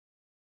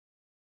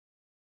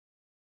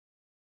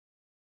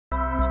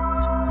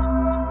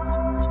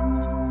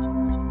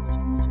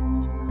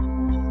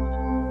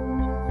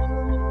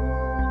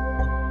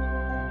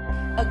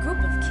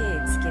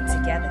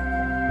together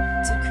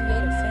to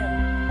create a film.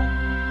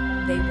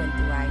 They went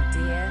through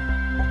idea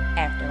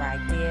after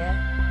idea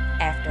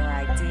after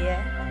idea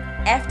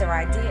after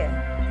idea.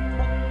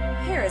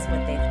 Here is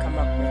what they've come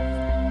up with.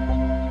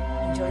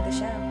 Enjoy the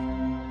show.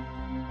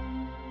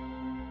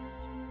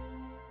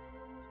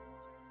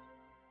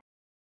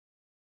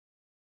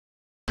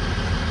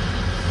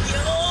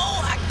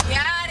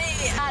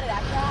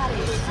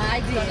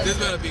 This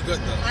better be good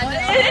though.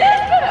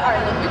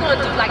 Alright, look, we're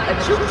gonna do like a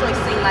juke joint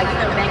scene, like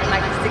back in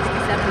like the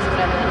 60s, 70s,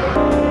 whatever.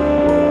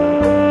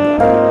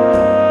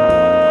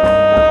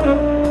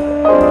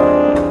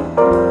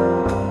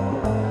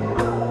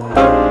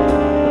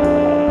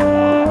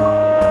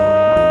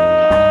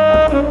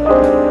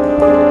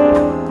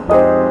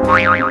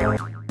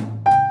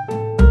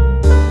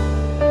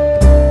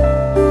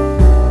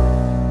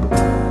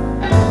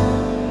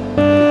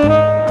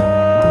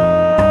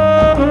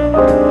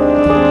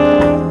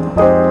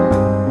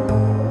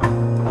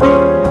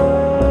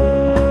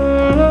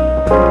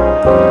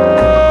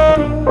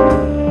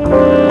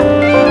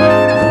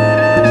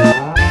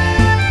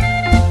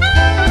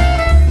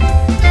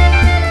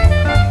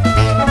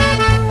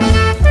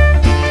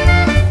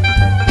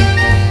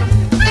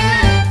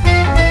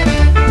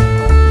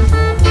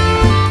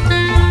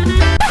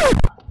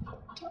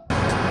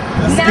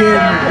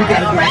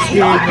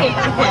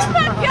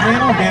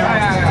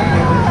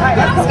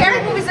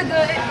 Scary movies are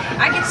good.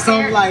 I get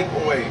scared. So like,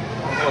 wait,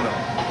 hold on.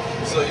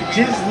 So you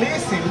Just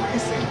listen.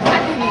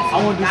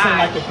 I want to do something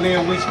like the Blair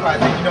Witch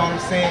Project, you know what I'm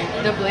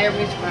saying? The Blair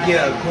Witch Project.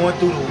 Yeah, going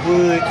through the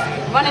woods.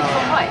 And, running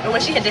from what? And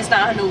when she had this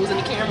down her nose in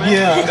the camera.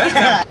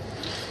 Yeah.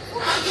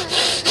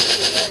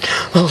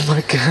 Oh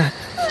my god.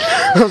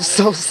 I'm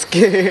so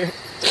scared.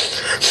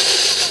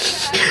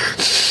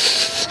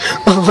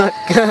 Oh my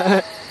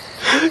god.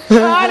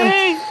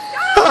 Honey!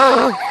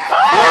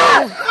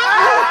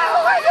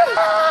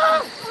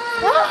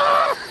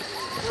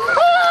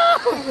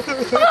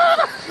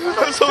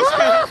 I'm so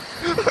scared.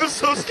 I'm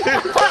so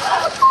scared.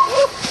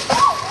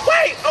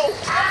 Wait! Oh!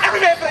 Every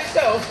man for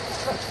himself.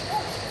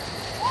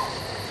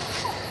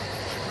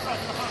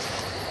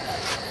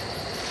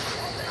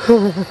 A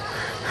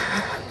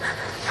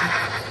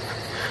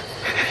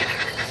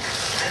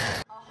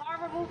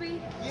horror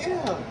movie?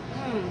 Yeah.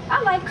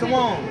 I like Come it.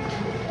 on.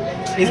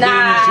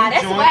 Nah,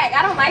 that's whack.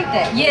 I don't like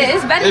that. Yeah,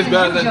 it's better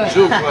than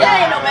juke.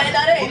 That ain't no better.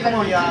 That ain't better.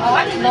 Oh,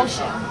 I need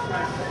lotion.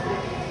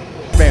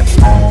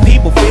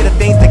 People fear the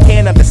things they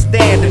can't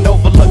understand and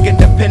overlook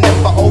independent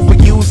for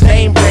overused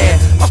name brand.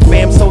 My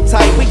fam so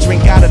tight, we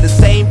drink out of the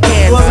same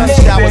can. Sun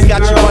showers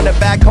got you running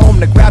back home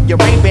to grab your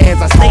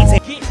Ray-Bans. I stay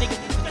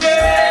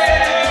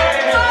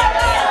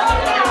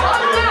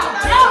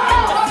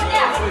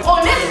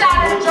On this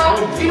side of the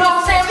joke, you know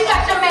what I'm saying? We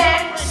got your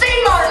man,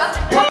 C-Murder.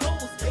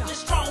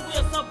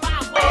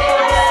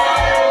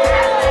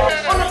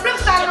 On the flip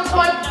side of the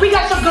coin, we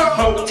got your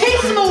girl,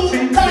 T-Smooth,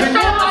 coming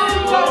straight up out of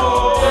the road.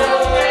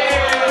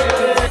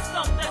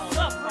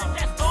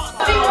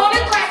 On the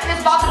crack, and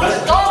it's about to be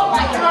stalled,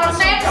 like, you know what I'm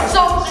saying?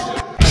 So,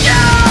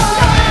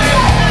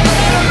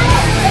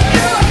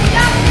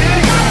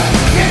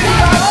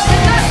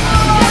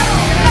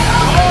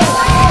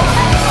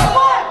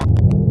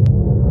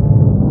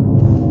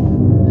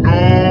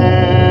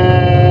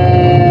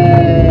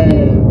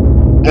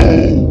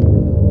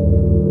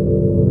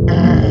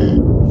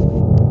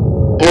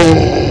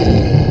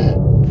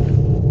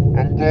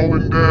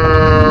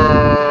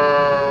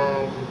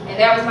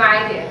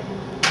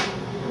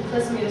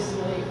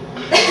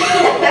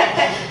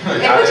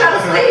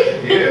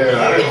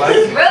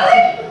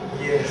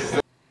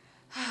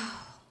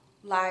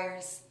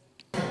 Liars.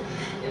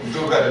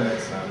 do better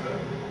next time, though.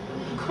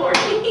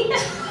 Courtney.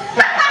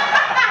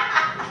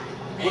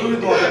 What are we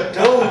going to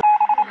do?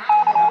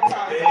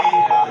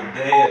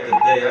 Day after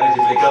day, I need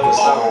to make up for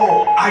something.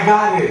 Oh, I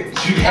got it.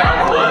 You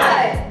got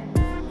What?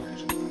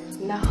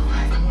 No.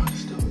 Come on,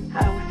 let's do it. I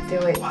don't want to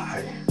do it.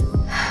 Why?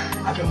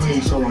 I've been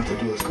waiting so long to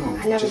do this. Come on.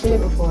 I never did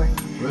it before.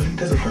 Really?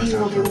 That's the I need first a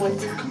time. little bit more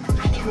time.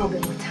 I need a little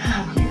bit more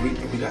time. I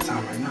mean, we got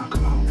time right now.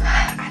 Come on.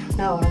 I don't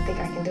know. I don't think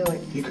I can do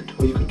it. You could do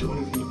it. You could do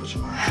anything you put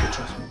your mind to.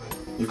 Trust me,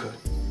 baby. You could.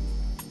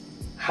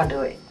 I'll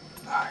do it.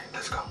 All right,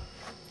 let's go.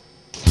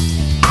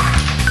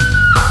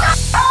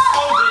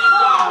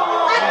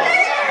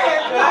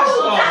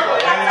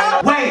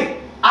 Wait,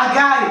 I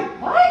got it.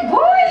 What,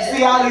 boy? You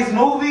see all these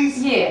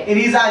movies? Yeah. And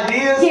these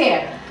ideas?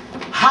 Yeah.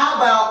 How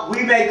about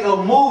we make a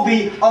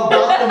movie about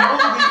the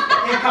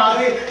movie and call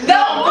it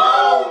The movie?